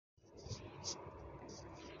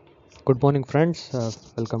Good morning, friends.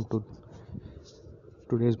 Welcome to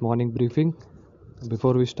today's morning briefing.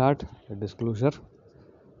 Before we start, a disclosure.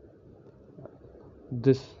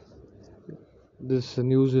 This this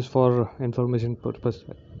news is for information purpose,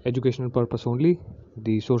 educational purpose only.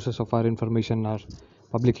 The sources of our information are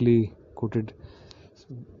publicly quoted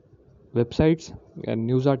websites and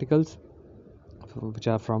news articles, which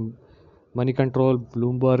are from Money Control,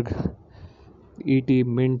 Bloomberg, ET,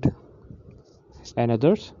 Mint, and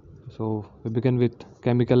others. So we begin with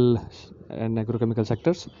chemical and agrochemical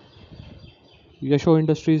sectors. Yasho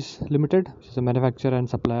Industries Limited, which is a manufacturer and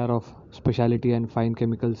supplier of specialty and fine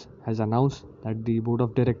chemicals, has announced that the board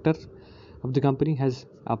of directors of the company has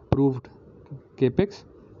approved capex,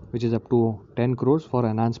 which is up to 10 crores for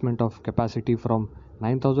enhancement of capacity from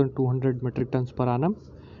 9,200 metric tons per annum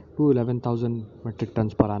to 11,000 metric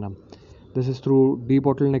tons per annum. This is through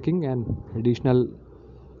debottlenecking and additional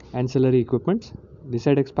ancillary equipments. The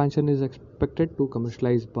said expansion is expected to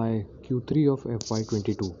commercialize by Q3 of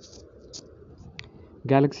FY22.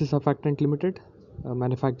 Galaxy Surfactant Limited, a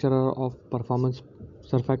manufacturer of performance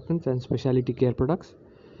surfactants and specialty care products,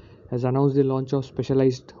 has announced the launch of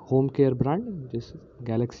specialized home care brand, which is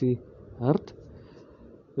Galaxy Earth.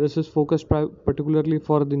 This is focused particularly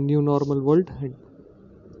for the new normal world.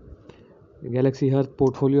 The Galaxy Earth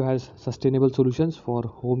portfolio has sustainable solutions for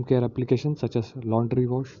home care applications such as laundry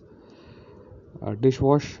wash,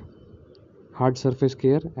 dishwash, hard surface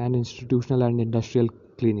care, and institutional and industrial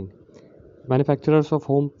cleaning. Manufacturers of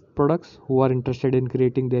home products who are interested in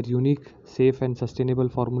creating their unique, safe, and sustainable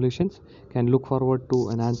formulations can look forward to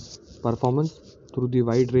enhanced performance through the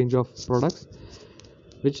wide range of products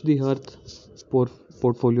which the Earth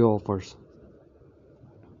portfolio offers.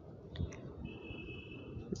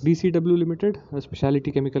 DCW Limited, a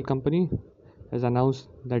specialty chemical company, has announced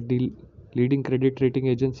that the leading credit rating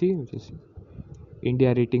agency, which is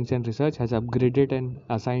India Ratings and Research, has upgraded and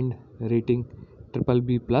assigned rating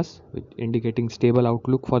BBB plus, indicating stable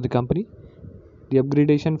outlook for the company. The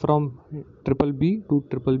upgradation from BBB to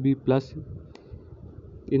BBB plus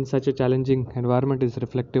in such a challenging environment is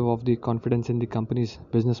reflective of the confidence in the company's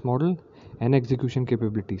business model and execution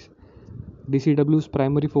capabilities. DCW's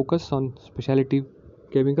primary focus on specialty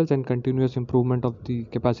chemicals and continuous improvement of the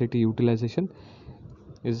capacity utilization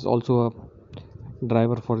is also a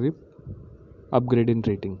driver for the upgrade in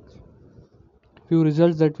rating. Few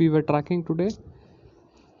results that we were tracking today.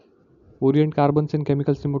 Orient Carbons and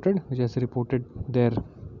Chemicals Limited, which has reported their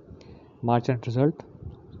March end result.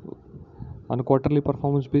 On a quarterly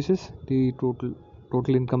performance basis, the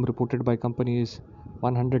total income reported by company is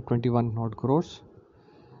 121 odd crores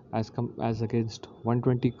as against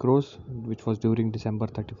 120 crores, which was during December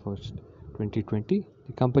 31st, 2020.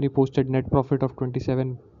 The company posted net profit of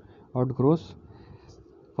 27 odd crores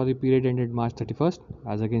for the period ended March 31st,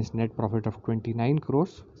 as against net profit of 29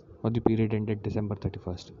 crores for the period ended December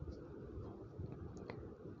 31st.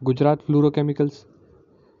 Gujarat Fluorochemicals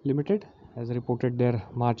Limited has reported their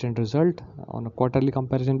March end result. On a quarterly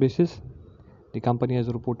comparison basis, the company has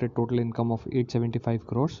reported total income of 875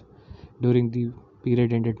 crores during the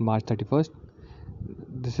period ended March 31st.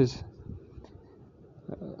 This is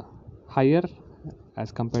higher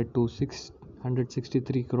as compared to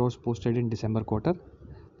 663 crores posted in December quarter.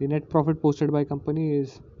 The net profit posted by company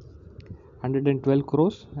is 112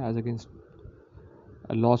 crores as against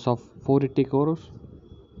a loss of 480 crores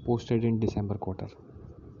posted in December quarter.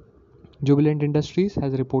 Jubilant Industries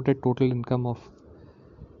has reported total income of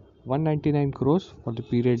 199 crores for the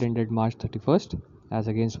period ended March 31st as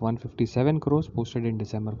against 157 crores posted in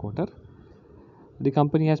December quarter. The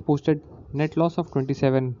company has posted net loss of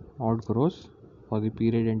 27 odd crores for the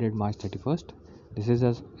period ended March 31st. This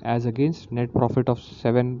is as against net profit of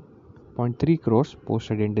 7.3 crores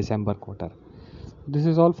posted in December quarter. This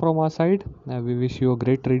is all from our side. We wish you a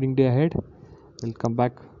great trading day ahead. We'll come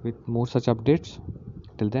back with more such updates.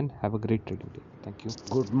 Till then, have a great trading day. Thank you.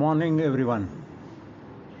 Good morning, everyone.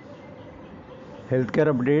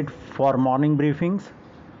 Healthcare update for morning briefings.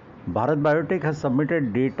 Bharat Biotech has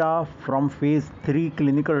submitted data from phase 3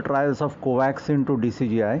 clinical trials of Covaxin to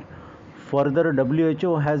DCGI. Further,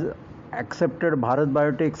 WHO has accepted Bharat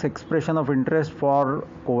Biotech's expression of interest for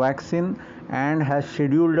Covaxin and has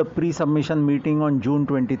scheduled a pre-submission meeting on June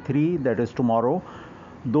 23, that is tomorrow.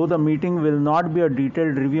 Though the meeting will not be a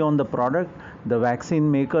detailed review on the product, the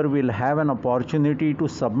vaccine maker will have an opportunity to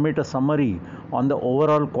submit a summary on the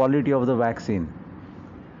overall quality of the vaccine.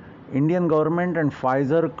 Indian government and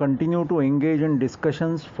Pfizer continue to engage in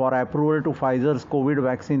discussions for approval to Pfizer's COVID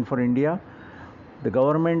vaccine for India. The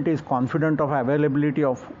government is confident of availability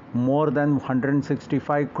of more than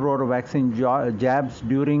 165 crore vaccine jabs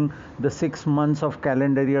during the 6 months of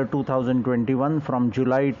calendar year 2021 from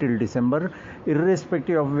July till December,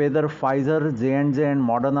 irrespective of whether Pfizer, J&J and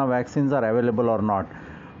Moderna vaccines are available or not.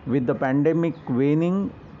 With the pandemic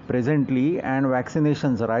waning presently and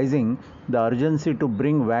vaccinations rising, the urgency to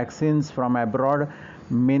bring vaccines from abroad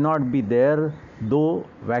may not be there, though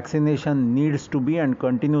vaccination needs to be and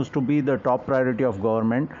continues to be the top priority of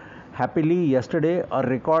government. Happily, yesterday a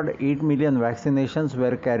record 8 million vaccinations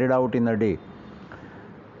were carried out in a day.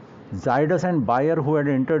 Zydus and Bayer, who had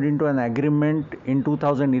entered into an agreement in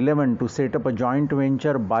 2011 to set up a joint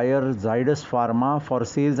venture, Bayer Zydus Pharma, for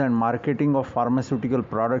sales and marketing of pharmaceutical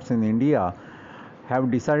products in India, have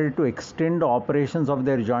decided to extend the operations of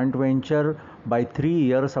their joint venture by 3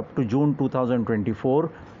 years up to June 2024.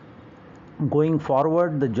 Going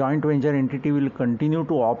forward, the joint venture entity will continue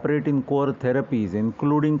to operate in core therapies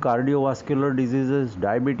including cardiovascular diseases,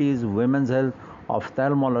 diabetes, women's health,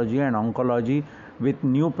 ophthalmology and oncology, with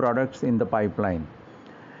new products in the pipeline.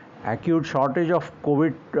 Acute shortage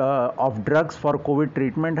of drugs for COVID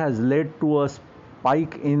treatment has led to a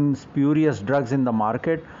spike in spurious drugs in the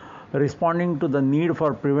market. Responding to the need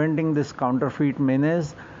for preventing this counterfeit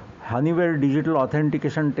menace, Honeywell digital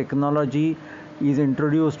authentication technology is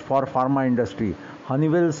introduced for pharma industry.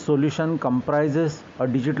 Honeywell's solution comprises a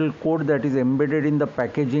digital code that is embedded in the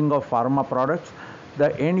packaging of pharma products.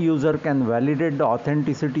 The end user can validate the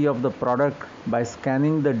authenticity of the product by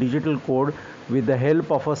scanning the digital code with the help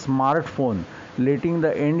of a smartphone, letting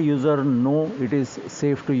the end user know it is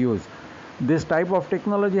safe to use. This type of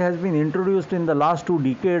technology has been introduced in the last 2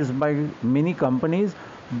 decades by many companies,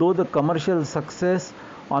 though the commercial success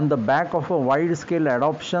on the back of a wide-scale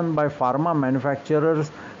adoption by pharma manufacturers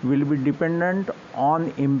will be dependent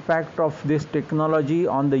on impact of this technology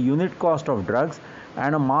on the unit cost of drugs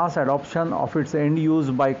and a mass adoption of its end use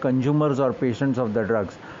by consumers or patients of the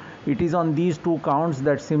drugs. It is on these 2 counts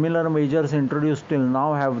that similar measures introduced till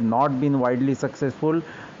now have not been widely successful.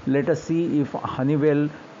 Let us see if Honeywell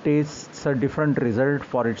tastes a different result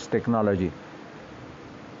for its technology.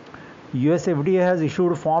 US FDA has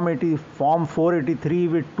issued Form 483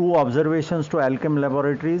 with 2 observations to Alkem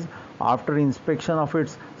Laboratories after inspection of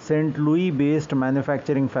its St. Louis-based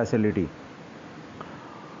manufacturing facility.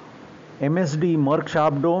 MSD Merck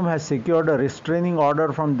Sharp Dome has secured a restraining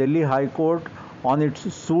order from Delhi High Court on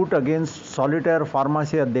its suit against Solitaire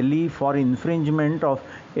Pharmacia Delhi for infringement of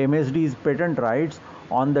MSD's patent rights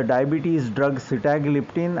on the diabetes drug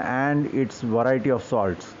sitagliptin and its variety of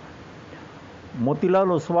salts. Motilal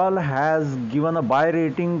Oswal has given a buy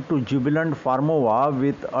rating to Jubilant Pharmova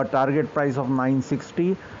with a target price of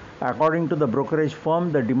 960. According to the brokerage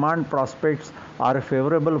firm, the demand prospects are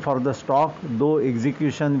favorable for the stock, though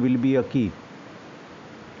execution will be a key.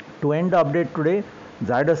 To end the update today,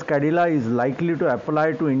 Zydus Cadila is likely to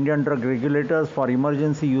apply to Indian drug regulators for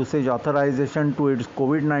emergency usage authorization to its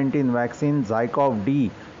COVID-19 vaccine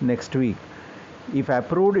Zycov-D next week. If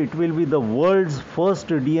approved, it will be the world's first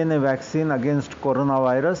DNA vaccine against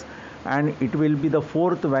coronavirus, and it will be the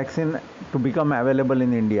 4th vaccine to become available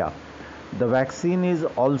in India. The vaccine is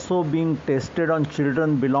also being tested on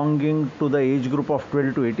children belonging to the age group of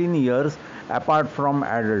 12 to 18 years apart from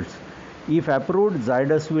adults. If approved,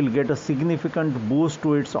 Zydus will get a significant boost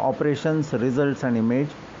to its operations, results and image.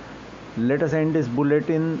 Let us end this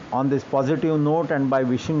bulletin on this positive note and by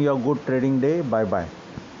wishing you a good trading day. Bye bye.